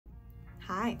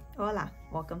Hi, hola,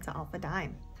 welcome to Alfa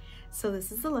Dime. So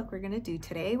this is the look we're gonna do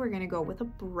today. We're gonna go with a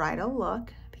bridal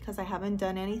look because I haven't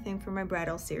done anything for my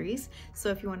bridal series. So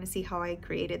if you wanna see how I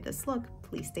created this look,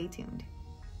 please stay tuned.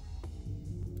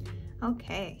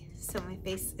 Okay, so my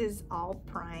face is all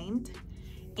primed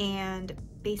and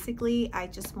basically I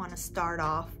just wanna start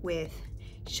off with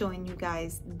showing you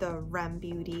guys the R.E.M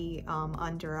Beauty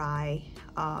under eye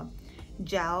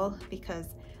gel,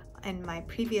 because in my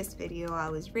previous video I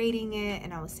was rating it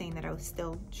and I was saying that I was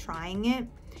still trying it,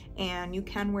 and you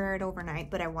can wear it overnight,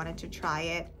 but I wanted to try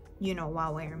it, you know,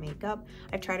 while wearing makeup.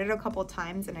 I've tried it a couple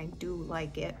times and I do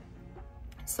like it,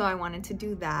 so I wanted to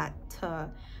do that to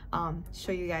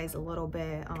show you guys a little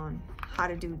bit on how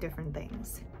to do different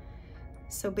things.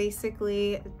 So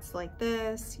basically it's like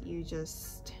this. You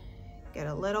just get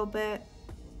a little bit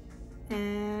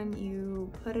and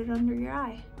you put it under your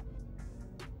eye.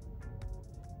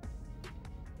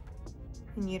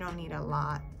 And you don't need a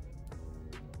lot.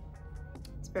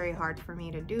 It's very hard for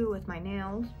me to do with my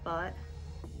nails, but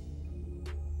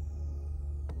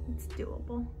it's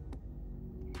doable.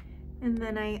 And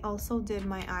then I also did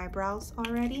my eyebrows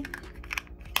already.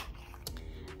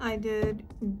 I did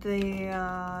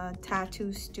the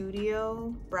Tattoo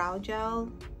Studio brow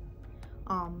gel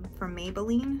from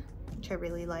Maybelline, which I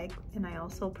really like, and I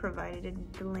also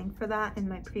provided the link for that in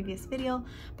my previous video,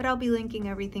 but I'll be linking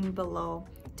everything below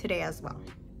today as well.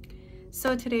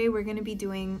 So today we're going to be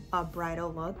doing a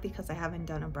bridal look because I haven't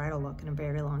done a bridal look in a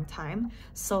very long time.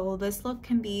 So this look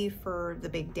can be for the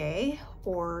big day,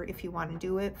 or if you want to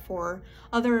do it for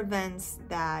other events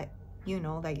that you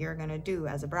know that you're going to do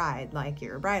as a bride, like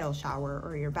your bridal shower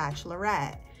or your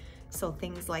bachelorette, so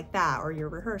things like that, or your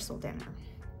rehearsal dinner.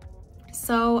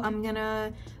 So I'm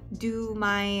gonna do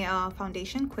my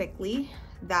foundation quickly,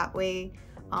 that way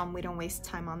we don't waste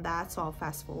time on that, so I'll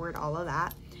fast forward all of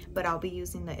that. But I'll be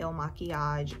using the Il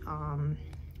Makiage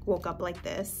Woke Up Like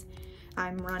This.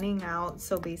 I'm running out,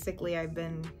 so basically I've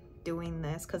been doing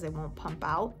this because it won't pump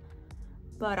out.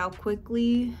 But I'll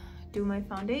quickly do my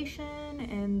foundation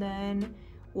and then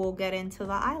we'll get into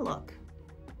the eye look.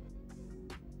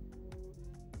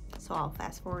 So I'll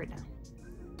fast forward now.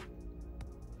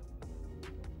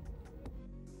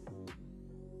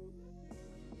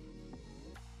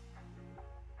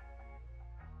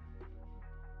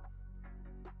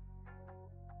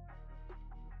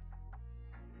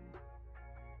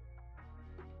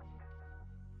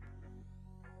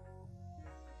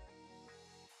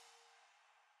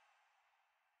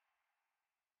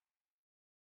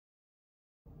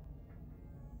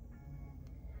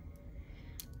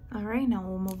 All right, now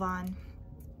we'll move on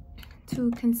to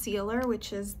concealer,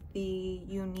 which is the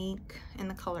Younique in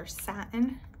the color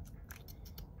Satin.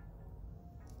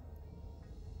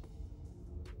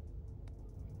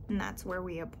 And that's where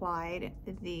we applied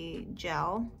the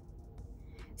gel.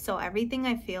 So everything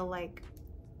I feel like,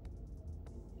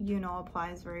 you know,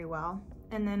 applies very well.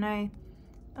 And then I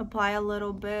apply a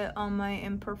little bit on my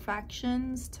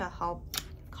imperfections to help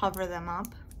cover them up.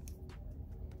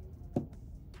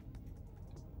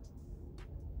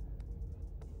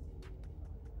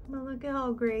 But look at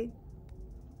how great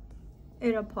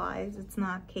it applies. It's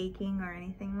not caking or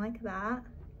anything like that.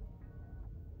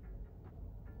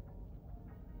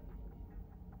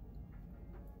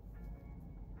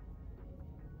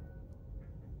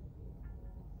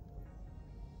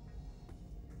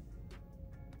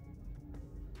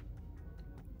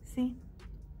 See?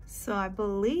 So I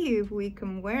believe we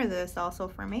can wear this also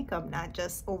for makeup, not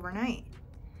just overnight,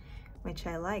 which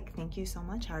I like. Thank you so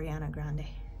much, Ariana Grande.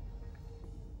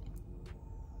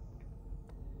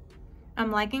 I'm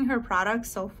liking her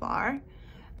products so far.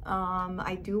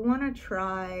 I do want to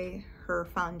try her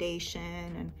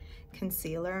foundation and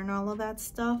concealer and all of that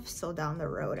stuff, so down the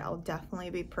road I'll definitely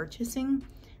be purchasing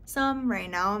some. Right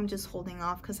now I'm just holding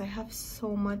off because I have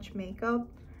so much makeup,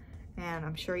 and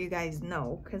I'm sure you guys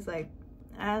know, because like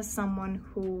as someone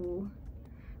who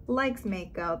likes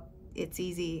makeup, it's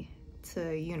easy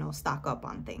to, you know, stock up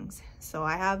on things. So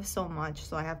I have so much,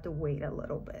 so I have to wait a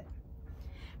little bit.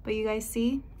 But you guys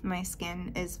see, my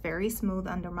skin is very smooth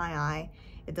under my eye.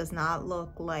 It does not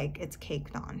look like it's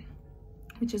caked on,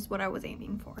 which is what I was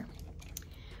aiming for.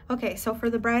 Okay, so for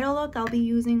the bridal look, I'll be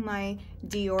using my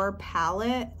Dior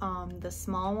palette, the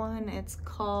small one. It's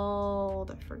called,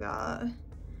 I forgot,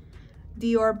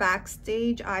 Dior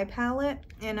Backstage Eye Palette.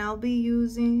 And I'll be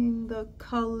using the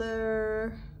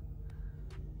color,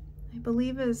 I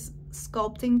believe is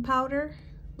Sculpting Powder,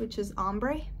 which is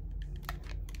Ombre.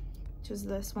 Is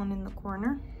this one in the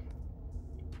corner.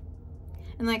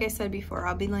 And like I said before,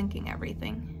 I'll be linking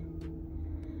everything.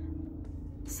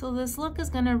 So this look is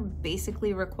gonna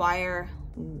basically require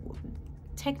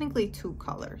technically 2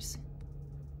 colors.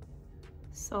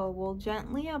 So we'll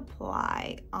gently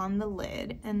apply on the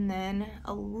lid and then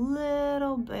a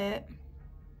little bit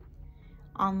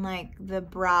on like the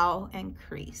brow and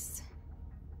crease.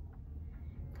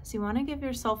 So you want to give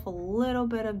yourself a little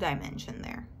bit of dimension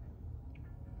there.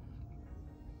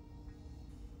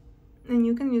 And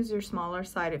you can use your smaller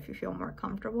side if you feel more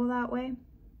comfortable that way.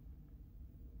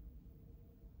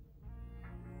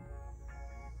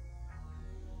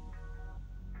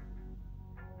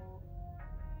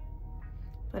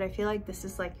 But I feel like this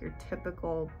is like your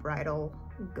typical bridal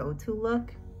go-to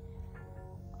look.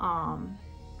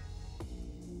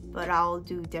 But I'll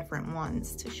do different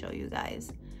ones to show you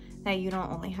guys that you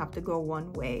don't only have to go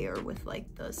one way or with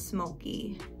like the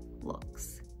smoky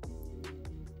looks.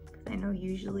 I know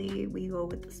usually we go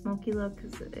with the smoky look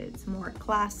because it's more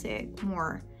classic,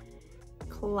 more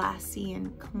classy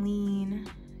and clean.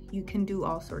 You can do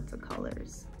all sorts of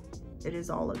colors. It is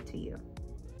all up to you.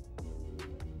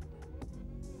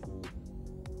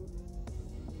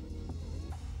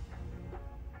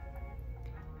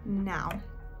 Now,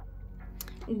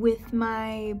 with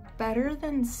my Better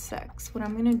Than 6, what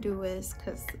I'm gonna do is,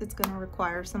 because it's gonna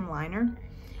require some liner,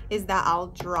 is that I'll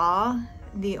draw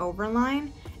the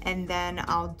overline and then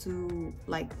I'll do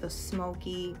like the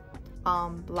smoky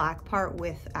black part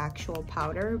with actual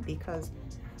powder, because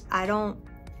I don't,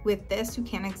 with this you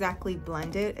can't exactly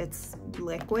blend it, it's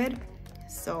liquid,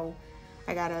 so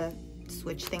I gotta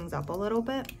switch things up a little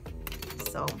bit.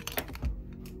 So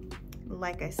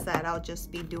like I said, I'll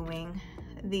just be doing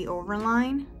the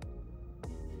overline.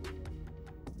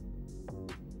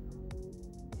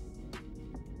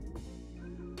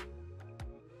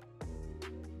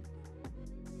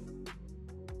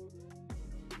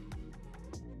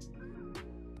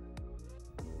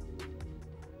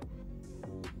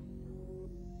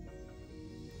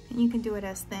 And you can do it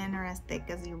as thin or as thick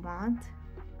as you want.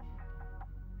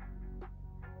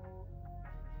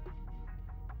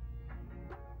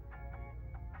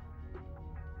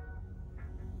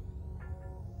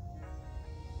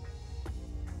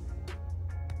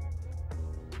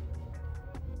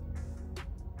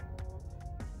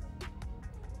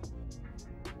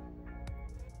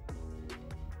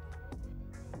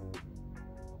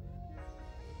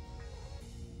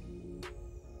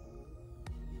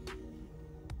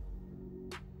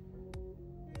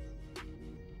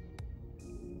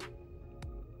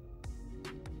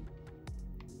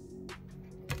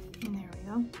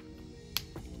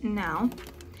 Now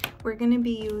we're going to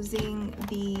be using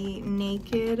the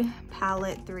Naked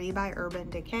Palette 3 by Urban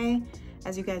Decay.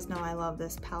 As you guys know, I love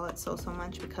this palette so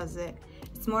much because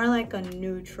it's more like a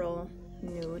neutral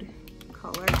nude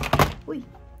color. Whee.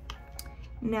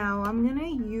 Now I'm going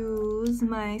to use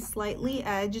my slightly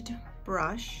edged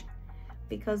brush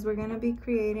because we're going to be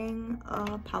creating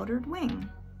a powdered wing.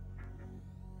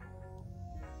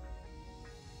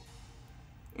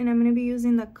 And I'm going to be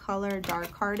using the color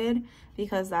Dark Hearted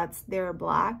because that's their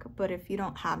black, but if you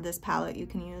don't have this palette, you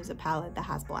can use a palette that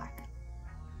has black.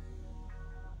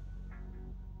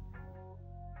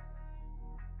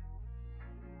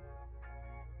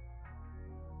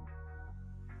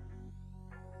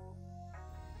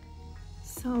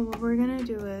 So what we're going to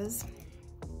do is,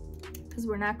 because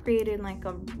we're not creating like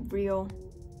a real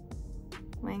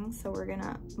wing, so we're going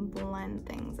to blend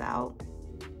things out.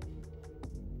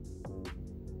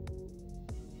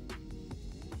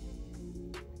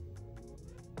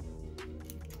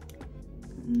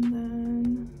 And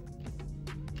then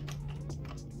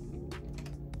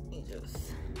you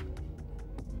just,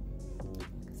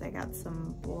 because I got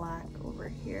some black over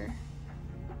here.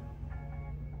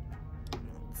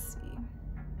 Let's see.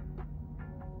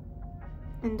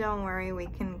 And don't worry, we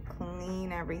can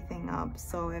clean everything up.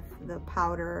 So if the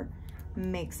powder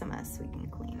makes a mess, we can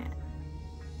clean it.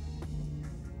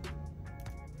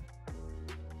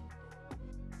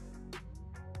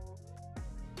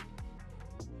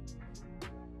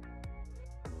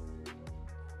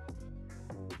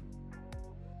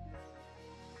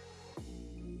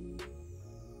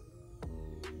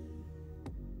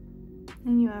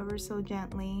 And you ever so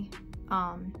gently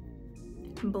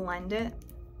blend it.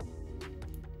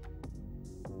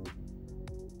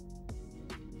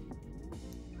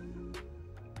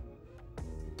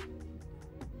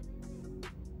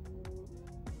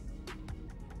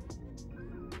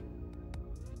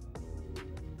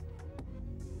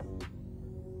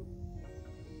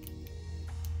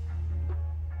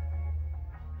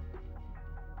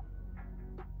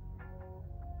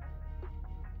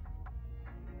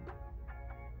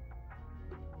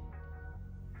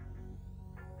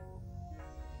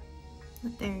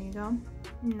 But there you go.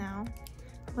 Now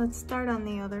Let's start on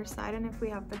the other side, and if we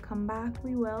have to come back,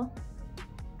 we will.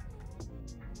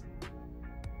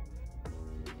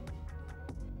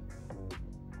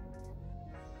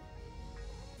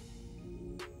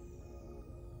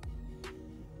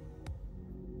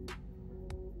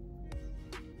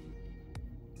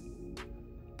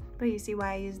 But you see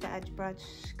why I use the edge brush,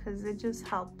 because it just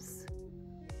helps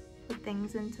put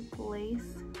things into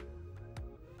place.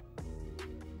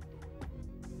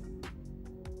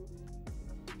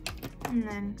 And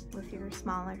then with your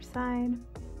smaller side.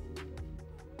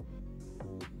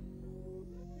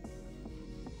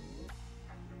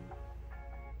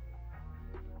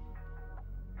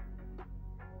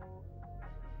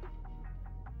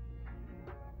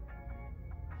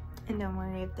 And don't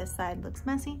worry if this side looks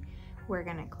messy, we're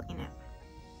gonna clean it.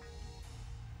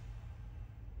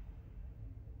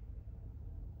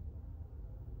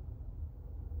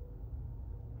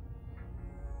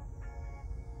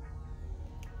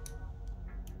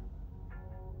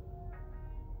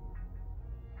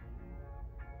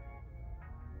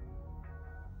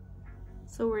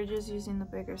 So we're just using the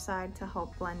bigger side to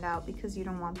help blend out because you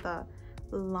don't want the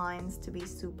lines to be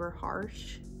super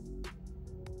harsh.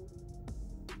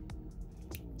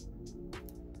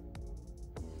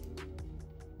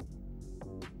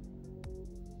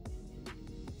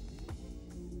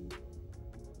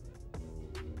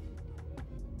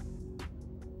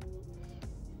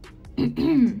 I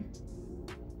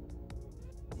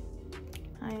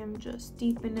am just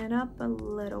deepening it up a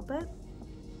little bit.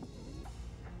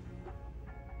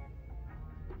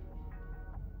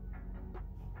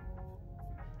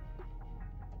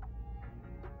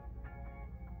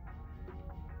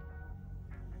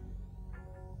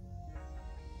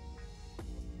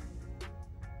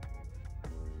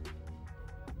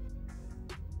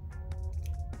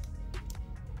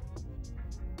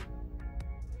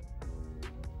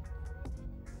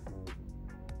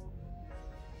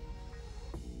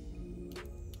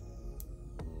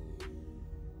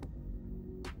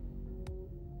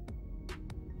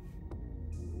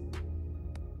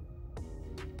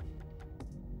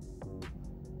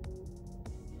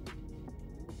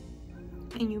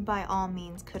 And you by all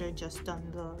means could have just done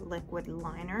the liquid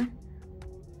liner.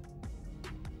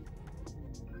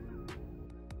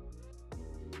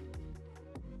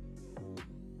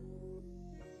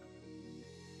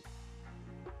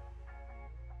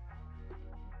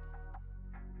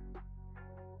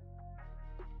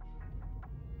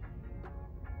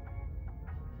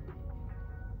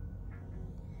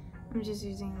 I'm just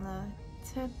using the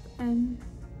tip and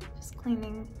just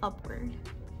cleaning upward.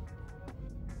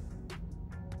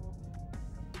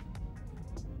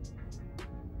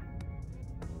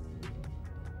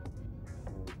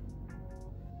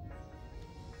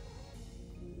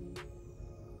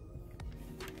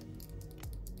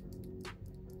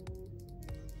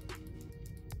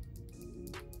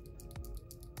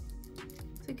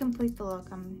 To complete the look,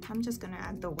 I'm just gonna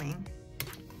add the wing.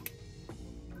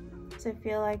 So I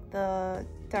feel like the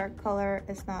dark color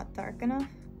is not dark enough.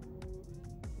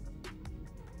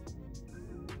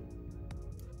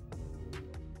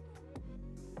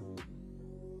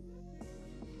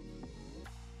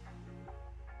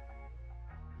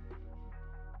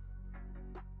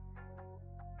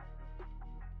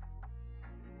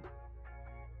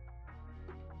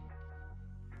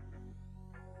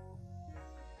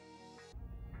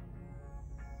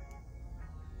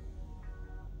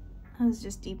 I was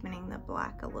just deepening the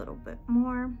black a little bit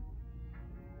more.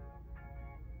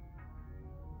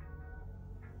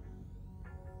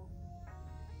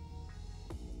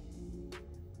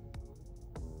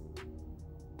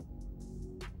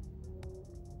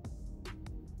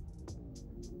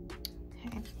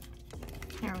 Okay,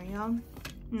 here we go.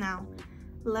 Now,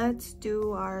 let's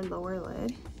do our lower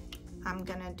lid. I'm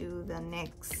gonna do the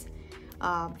NYX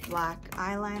black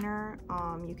eyeliner.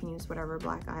 You can use whatever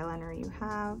black eyeliner you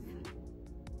have.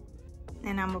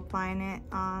 And I'm applying it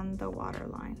on the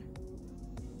waterline.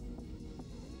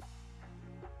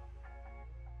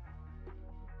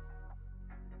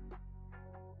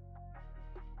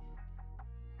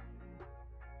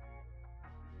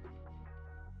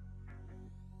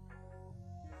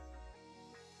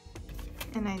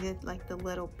 And I did like the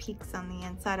little peaks on the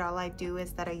inside. All I do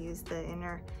is that I use the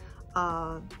inner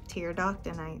tear duct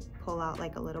and I pull out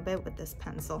like a little bit with this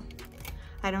pencil.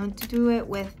 I don't do it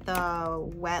with the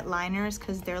wet liners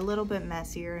because they're a little bit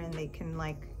messier and they can,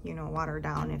 like, you know, water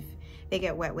down if they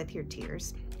get wet with your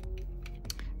tears.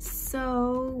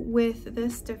 So with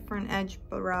this different edge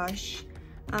brush,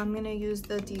 I'm gonna use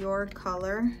the Dior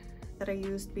color that I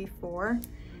used before,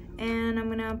 and I'm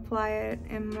gonna apply it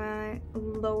in my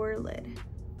lower lid.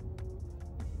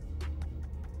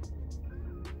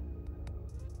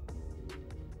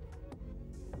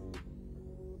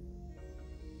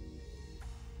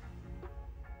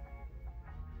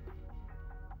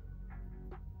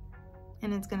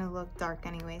 and it's gonna look dark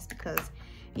anyways because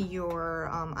your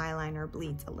eyeliner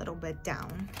bleeds a little bit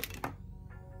down.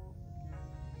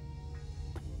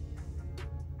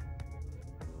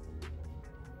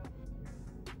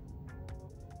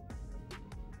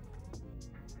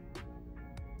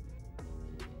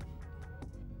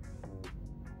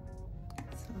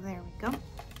 So there we go.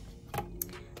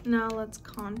 Now let's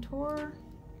contour.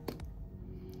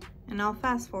 And I'll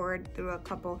fast forward through a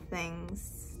couple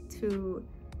things to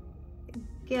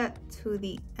get to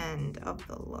the end of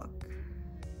the look.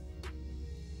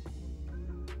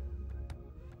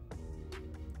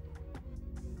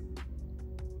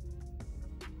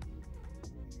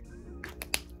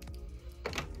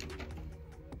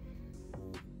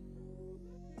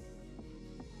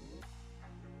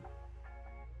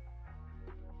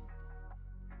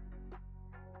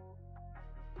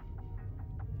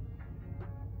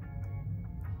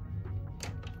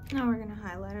 Now we're gonna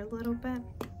highlight a little bit.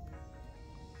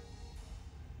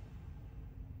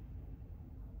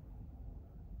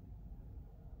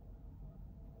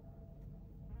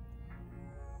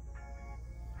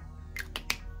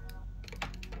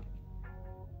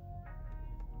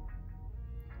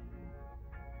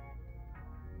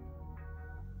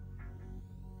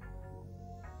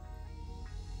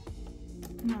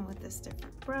 Now with this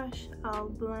different brush, I'll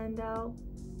blend out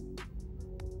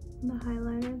the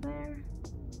highlighter there.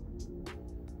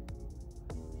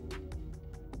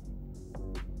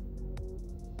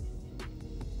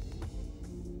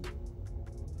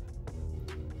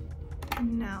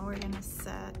 Now we're gonna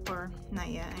set, or not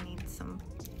yet, I need some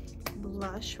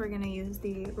blush. We're gonna use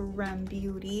the R.E.M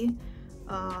Beauty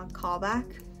Callback.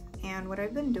 And what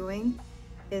I've been doing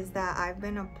is that I've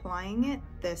been applying it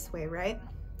this way, right?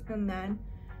 And then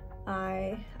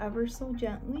I ever so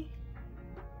gently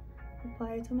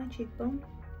apply it to my cheekbone.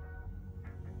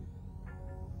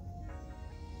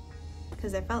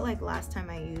 Because I felt like last time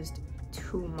I used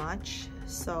too much,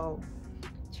 so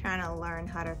trying to learn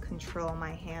how to control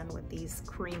my hand with these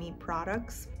creamy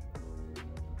products.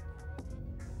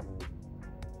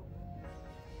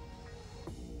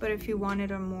 But if you wanted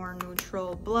a more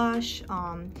neutral blush,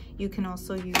 you can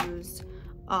also use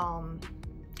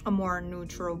a more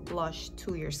neutral blush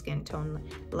to your skin tone,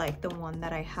 like the one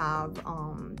that I have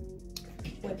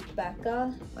with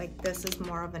Becca. Like this is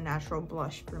more of a natural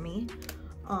blush for me,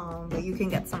 but you can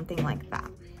get something like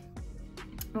that.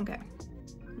 Okay,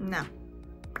 now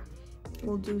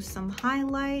we'll do some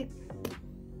highlight.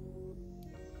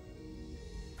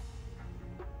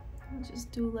 I'll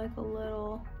just do like a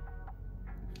little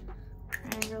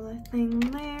triangular thing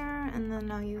there, and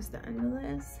then I'll use the end of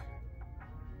this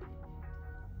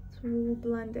to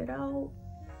blend it out.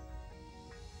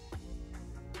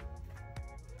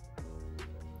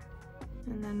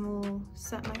 And then we'll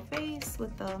set my face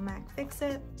with the MAC Fix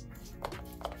It.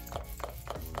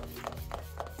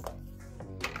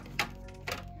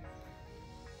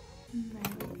 There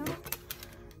we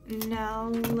go. Now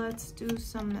let's do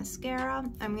some mascara.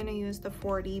 I'm gonna use the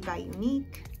 40 by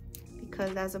Younique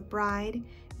because as a bride,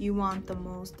 you want the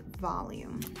most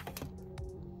volume.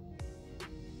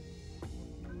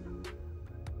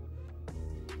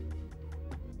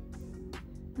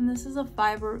 And this is a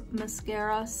fiber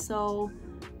mascara, so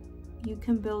you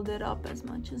can build it up as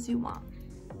much as you want.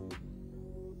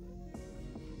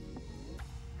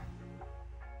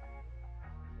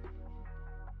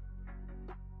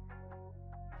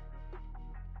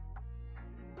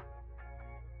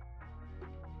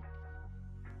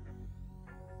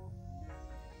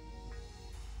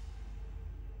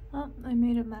 Oh, I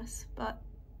made a mess, but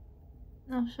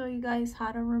I'll show you guys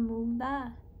how to remove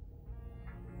that.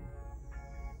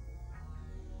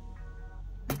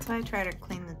 So I try to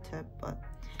clean the tip, but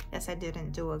yes, I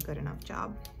didn't do a good enough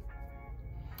job.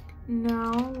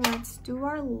 Now let's do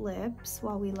our lips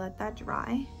while we let that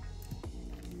dry.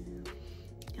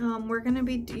 We're gonna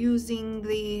be using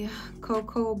the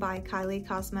Cocoa by Kylie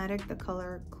Cosmetic, the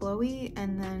color Chloe,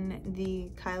 and then the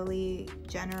Kylie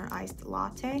Jenner Iced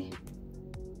Latte.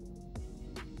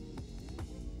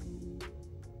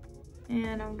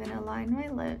 And I'm gonna line my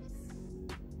lips.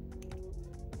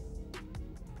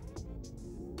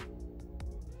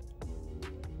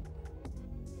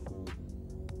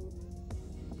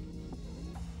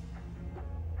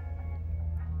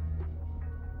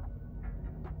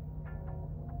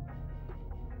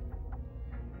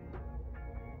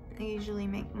 I usually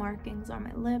make markings on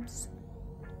my lips.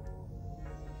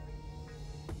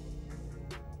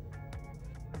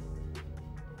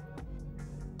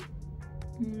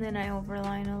 And then I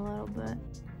overline a little bit.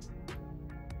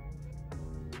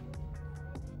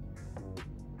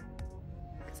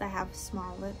 Because I have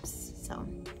small lips, so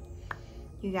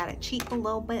you gotta cheat a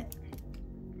little bit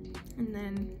and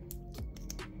then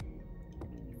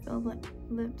fill the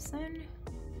lips in.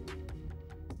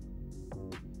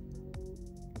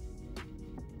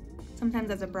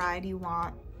 Sometimes as a bride, you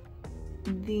want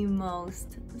the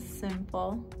most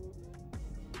simple.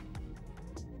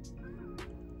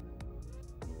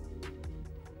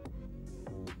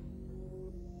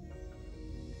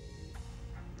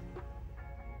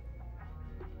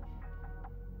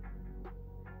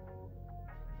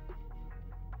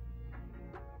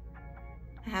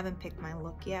 I haven't picked my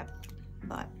look yet,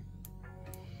 but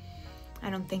I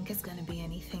don't think it's gonna be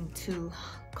anything too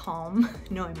calm,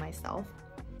 knowing myself.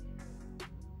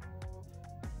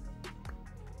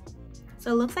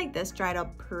 So it looks like this dried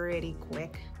up pretty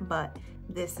quick, but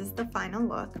this is the final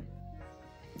look.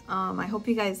 I hope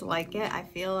you guys like it. I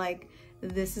feel like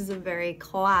this is a very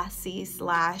classy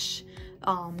slash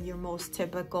your most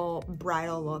typical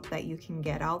bridal look that you can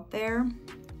get out there.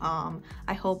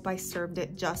 I hope I served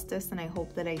it justice, and I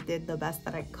hope that I did the best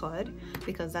that I could,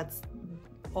 because that's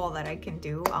all that I can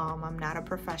do. I'm not a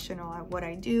professional at what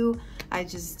I do. I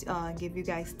just give you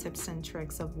guys tips and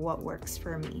tricks of what works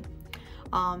for me.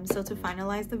 So to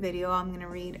finalize the video, I'm gonna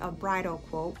read a bridal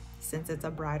quote, since it's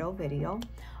a bridal video.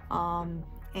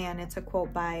 And it's a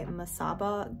quote by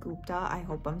Masaba Gupta. I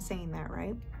hope I'm saying that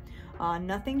right.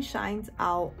 Nothing shines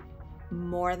out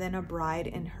more than a bride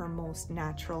in her most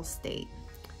natural state.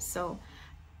 So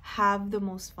have the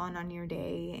most fun on your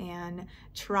day and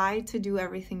try to do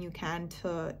everything you can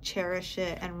to cherish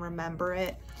it and remember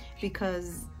it,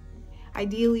 because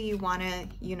ideally you want to,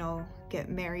 you know, get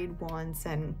married once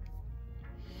and,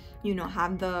 you know,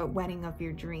 have the wedding of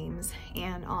your dreams.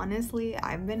 And honestly,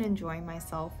 I've been enjoying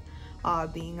myself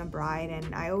being a bride,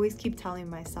 and I always keep telling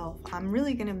myself I'm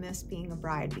really gonna miss being a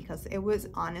bride, because it was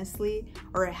honestly,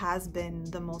 or it has been,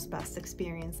 the most best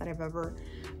experience that I've ever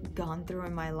gone through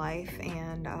in my life.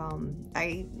 And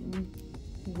I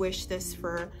wish this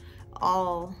for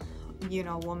all, you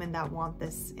know, women that want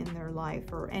this in their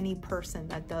life, or any person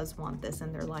that does want this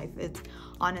in their life. It's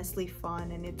honestly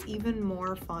fun, and it's even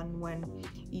more fun when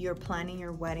you're planning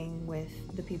your wedding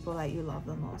with the people that you love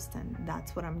the most, and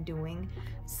that's what I'm doing.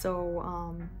 So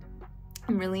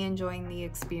I'm really enjoying the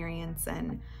experience,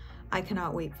 and I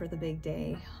cannot wait for the big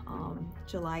day.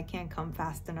 July can't come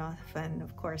fast enough, and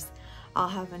of course I'll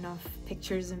have enough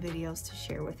pictures and videos to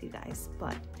share with you guys.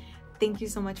 But thank you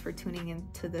so much for tuning in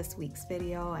to this week's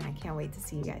video, and I can't wait to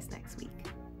see you guys next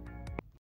week.